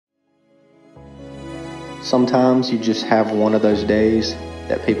Sometimes you just have one of those days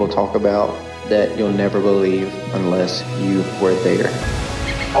that people talk about that you'll never believe unless you were there.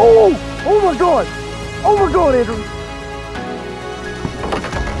 Oh! Oh my God! Oh my God, Andrew!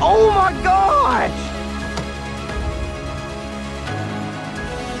 Oh my gosh!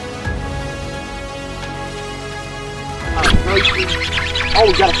 Oh,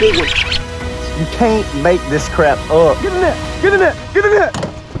 we got a big one. You can't make this crap up. Get in there! Get in there! Get in there!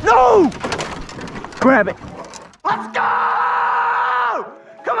 No! Grab it. Let's go!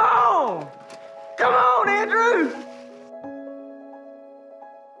 Come on! Come on, Andrew!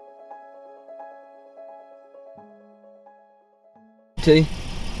 Tea?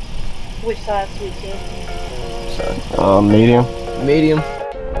 Which size sweet tea? Medium. Medium.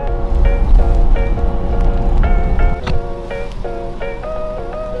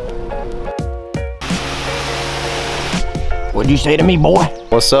 What'd you say to me, boy?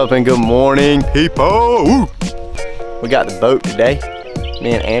 What's up and good morning, people? Woo! We got the boat today.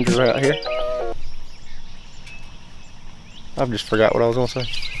 Me and Andrew are out here. I've just forgot what I was gonna say.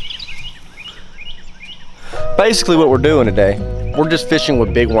 Basically what we're doing today, we're just fishing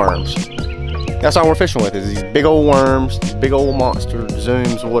with big worms. That's all we're fishing with, is these big old worms, big old monster,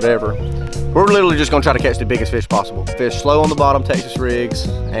 zooms, whatever. We're literally just gonna try to catch the biggest fish possible. Fish slow on the bottom, Texas rigs,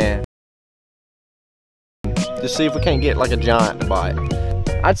 and just see if we can't get like a giant to bite.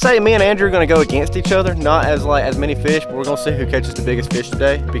 I'd say me and Andrew are gonna go against each other, not as many fish, but we're gonna see who catches the biggest fish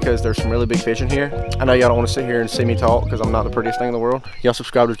today because there's some really big fish in here. I know y'all don't wanna sit here and see me talk because I'm not the prettiest thing in the world. Y'all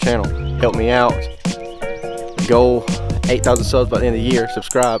subscribe to the channel, help me out. Goal 8,000 subs by the end of the year.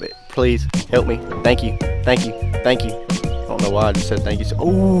 Subscribe, please help me. Thank you, thank you, thank you. I don't know why I just said thank you.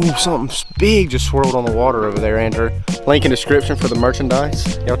 Oh, something big just swirled on the water over there, Andrew. Link in description for the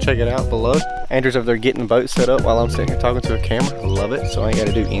merchandise. Y'all check it out below. Andrew's over there getting the boat set up while I'm sitting here talking to a camera. I love it, so I ain't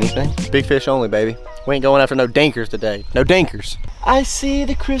gotta do anything. Big fish only, baby. We ain't going after no dinkers today. No dinkers. I see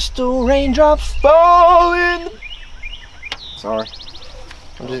the crystal raindrops falling. Sorry.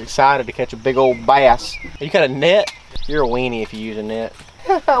 I'm just excited to catch a big old bass. You got a net? You're a weenie if you use a net.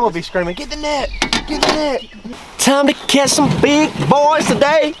 I'm gonna be screaming, get the net, get the net. Time to catch some big boys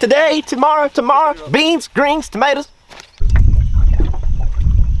today, today, tomorrow, tomorrow. Beans, greens, tomatoes.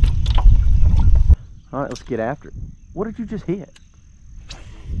 All right, let's get after it. What did you just hit?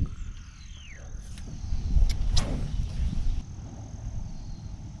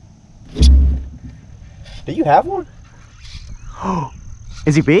 Do you have one?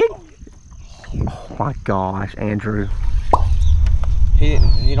 Is he big? Oh my gosh, Andrew.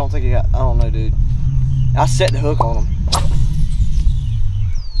 You don't think he got, I don't know, dude. I set the hook on him.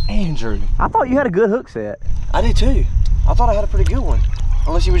 Andrew, I thought you had a good hook set. I did too. I thought I had a pretty good one.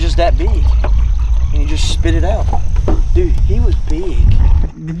 Unless he was just that big. And he just spit it out. Dude, he was big.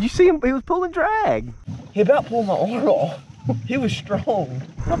 Did you see him? He was pulling drag. He about pulled my arm off. He was strong.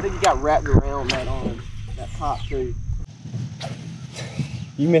 I think he got wrapped around that arm, that pop too.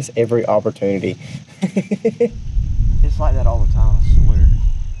 You miss every opportunity. It's like that all the time, I swear.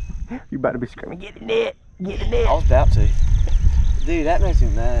 You about to be screaming, get the net, get the net. I was about to. Dude, that makes me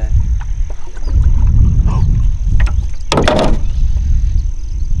mad.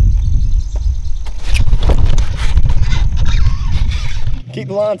 Keep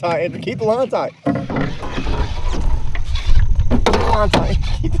the line tight, Andrew. Keep the line tight. Keep the line tight.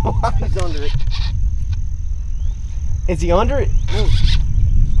 Keep the line. He's under it. Is he under it? No.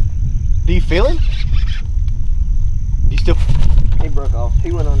 Do you feel him? Do you still? He broke off.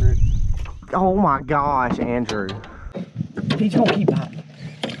 He went under it. Oh my gosh, Andrew. He's gonna keep biting.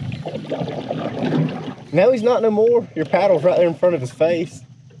 No, he's not no more. Your paddle's right there in front of his face.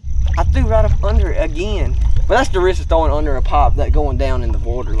 I threw right up under it again. But that's the risk of throwing under a pop that going down in the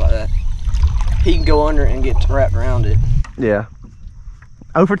water like that. He can go under it and get wrapped around it. Yeah.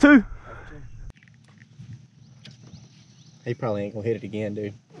 0 for 2. He probably ain't gonna hit it again,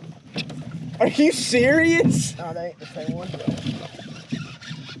 dude. Are you serious? No, that ain't the same one.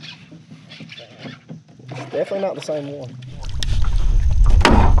 Definitely not the same one.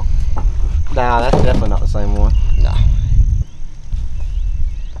 Nah, that's definitely not the same one. No.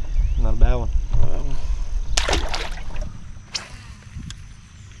 Not a bad one.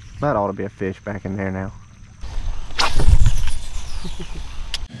 That ought to be a fish back in there now.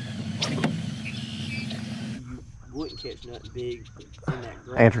 Wouldn't catch nothing big in that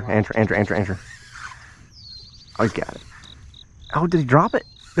grass. Andrew. Oh, he's got it. Oh, did he drop it?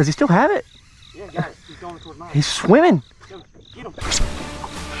 Does he still have it? Yeah, got it. He's going towards mine. He's swimming. Go, get him.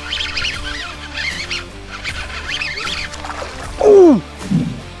 Ooh!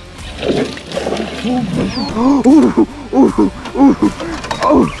 Ooh! Ooh! Ooh! Ooh!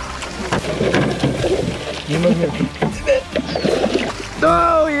 Oh!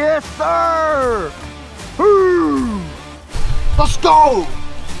 Oh, yes, sir! Woo! Let's go!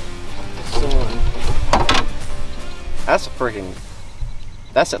 That's a freaking,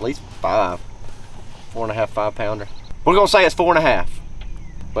 that's at least 4.5, 5 pounder. We're gonna say it's 4.5,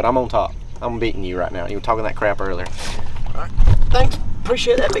 but I'm on top. I'm beating you right now. You were talking that crap earlier. All right, thanks.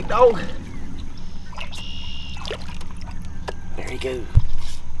 Appreciate that, big dog. There you go.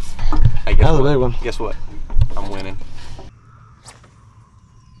 Hey, guess That was a what? big one. Guess what? I'm winning.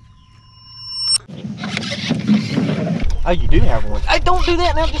 Oh, you do have one. Hey, don't do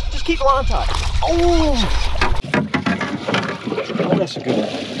that now. Just keep the line tight. Oh! Oh, that's a good one.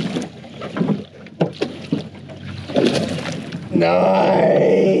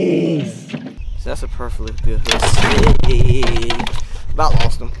 Nice! So that's a perfectly good hook. About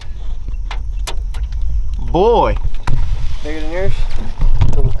lost him. Boy. Bigger than yours?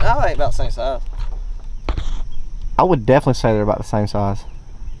 I ain't about the same size. I would definitely say they're about the same size.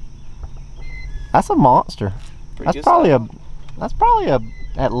 That's a monster. That's probably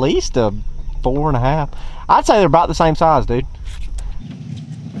at least a 4.5. I'd say they're about the same size, dude.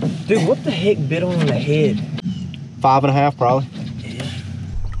 Dude, what the heck bit on the head? 5.5 probably. Yeah.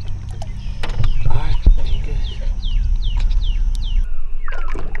 Alright,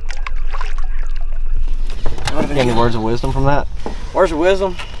 good. Any words of wisdom from that? Words of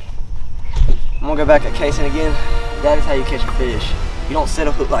wisdom? I'm gonna go back at casing again. That is how you catch a fish. You don't set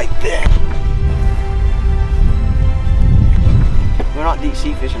a hook like that. We're not deep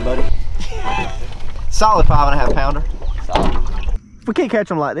sea fishing, buddy. Solid 5.5 pounder. Solid. If we can't catch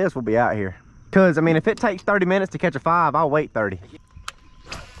them like this, we'll be out here. Cause I mean, if it takes 30 minutes to catch a 5, I'll wait 30.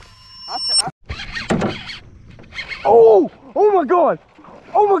 Oh! Oh my God!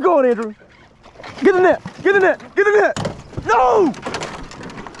 Oh my God, Andrew! Get the net! Get the net! Get the net! No!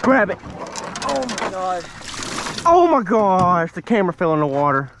 Grab it! Oh my God. Oh my gosh! The camera fell in the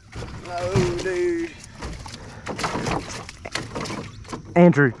water. No, dude.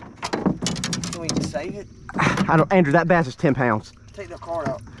 Andrew. Can we save it? Andrew, that bass is 10 pounds. Take the card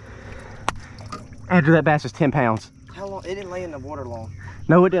out. Andrew, that bass is 10 pounds. How long? It didn't lay in the water long.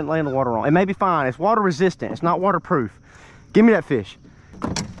 No, it didn't lay in the water long. It may be fine. It's water resistant. It's not waterproof. Give me that fish.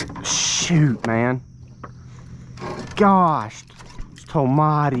 Shoot, man. Gosh.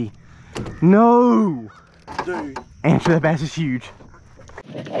 Tomati. No. Dude. Andrew, that bass is huge.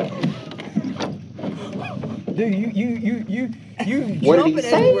 Dude, you What did he jumping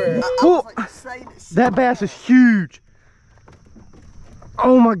say? everywhere. I was like, say this. That bass is huge.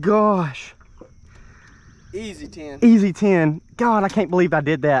 Oh my gosh. Easy 10. Easy 10. God, I can't believe I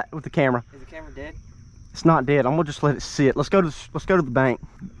did that with the camera. Is the camera dead? It's not dead. I'm gonna just let it sit. Let's go to the bank.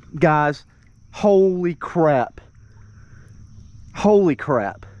 Guys, holy crap. Holy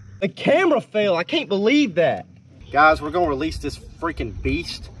crap. The camera fell. I can't believe that. Guys, we're gonna release this freaking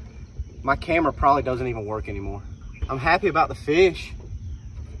beast. My camera probably doesn't even work anymore. I'm happy about the fish,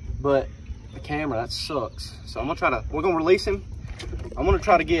 but the camera, that sucks. So we're gonna release him. I'm gonna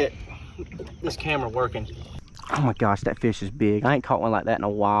try to get this camera working. Oh my gosh, that fish is big. I ain't caught one like that in a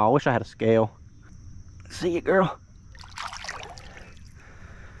while. I wish I had a scale. See you, girl.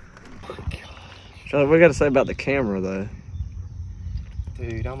 So what we gotta say about the camera though?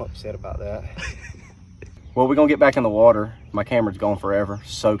 Dude, I'm upset about that. Well, we're gonna get back in the water. My camera's gone forever,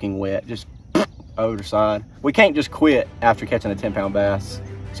 soaking wet, just over side. We can't just quit after catching a 10-pound bass.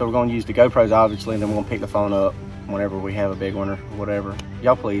 So we're gonna use the GoPros, obviously, and then we're gonna pick the phone up whenever we have a big one or whatever.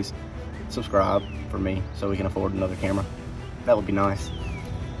 Y'all please subscribe for me so we can afford another camera. That would be nice.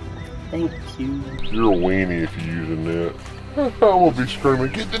 Thank you. You're a weenie if you're using that. I will be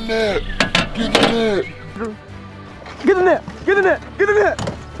screaming, get the net! Get the net! Get the net! Get the net! Get the net!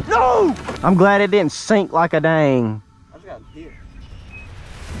 No! I'm glad it didn't sink like a dang. I just got here.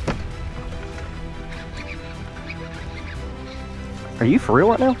 Are you for real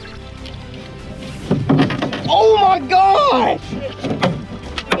right now? Oh my gosh!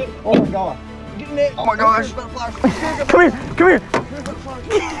 Oh my god. Oh my gosh. Come here, come here.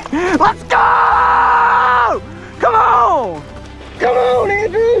 Let's go! Come on! Come on,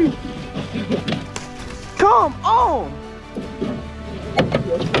 Andrew! Come on!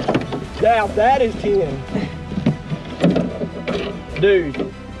 Now that is 10.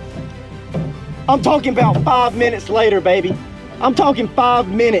 Dude. I'm talking about 5 minutes later, baby. I'm talking 5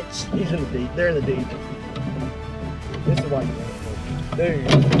 minutes. He's in the deep. They're in the deep. This is like, dude.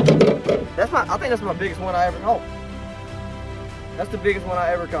 I think that's my biggest one I ever caught. That's the biggest one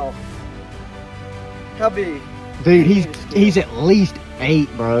I ever caught. How big? Dude, he's at least 8,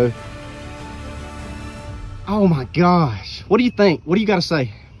 bro. Oh my gosh. What do you think? What do you got to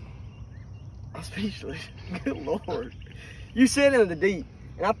say? I'm speechless. Good Lord. You said in the deep,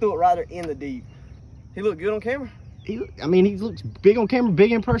 and I threw it right there in the deep. He looked good on camera? He looks big on camera,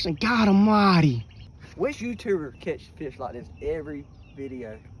 big in person. God almighty. Which YouTuber catch fish like this every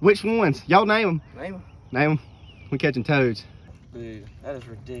video? Which ones? Y'all name them. Name them. Name them. We catching toads. Dude, that is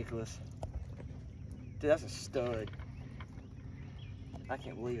ridiculous. Dude, that's a stud. I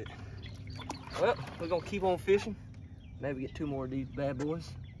can't believe it. Well, we're gonna keep on fishing. Maybe get 2 more of these bad boys.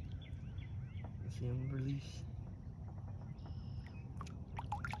 Let's see them release.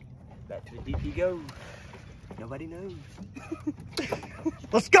 Back to the deep you go. Nobody knows.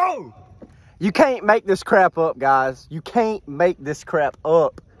 Let's go! You can't make this crap up, guys. You can't make this crap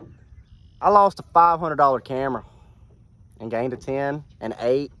up. I lost a $500 camera and gained a 10 and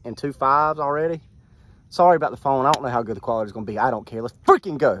 8 and 2 5s already. Sorry about the phone. I don't know how good the quality is going to be. I don't care. Let's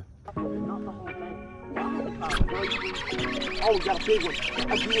freaking go. Not the whole thing. Oh, we got a big one.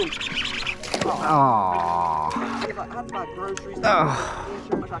 Again. Aww. I had to buy groceries. Oh.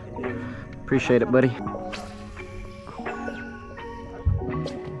 So much I can do. Appreciate it, buddy.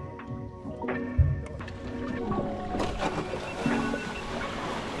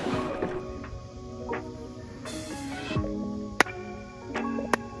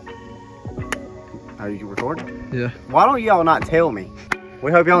 Are you recording? Yeah. Why don't y'all not tell me?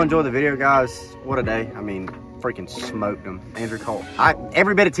 We hope y'all enjoy the video, guys. What a day. I mean, freaking smoked them. Andrew caught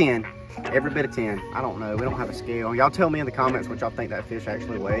every bit of 10. Every bit of 10. I don't know. We don't have a scale. Y'all tell me in the comments what y'all think that fish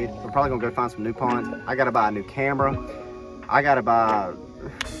actually weighed. We're probably gonna go find some new ponds. I gotta buy a new camera. I gotta buy...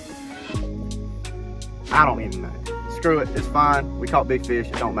 I don't even know. Screw it. It's fine. We caught big fish.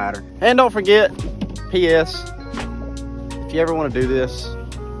 It don't matter. And don't forget, P.S. if you ever want to do this,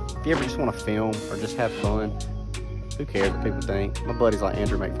 if you ever just want to film or just have fun, who cares what people think? My buddies like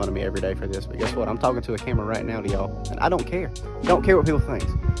Andrew make fun of me every day for this, but guess what? I'm talking to a camera right now to y'all, and I don't care. Don't care what people think.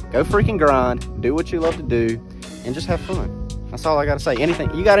 Go freaking grind, do what you love to do, and just have fun. That's all I gotta say.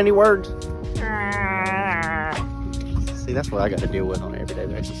 Anything? You got any words? See, that's what I got to deal with on an everyday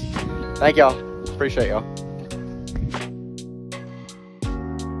basis. Thank y'all. Appreciate y'all.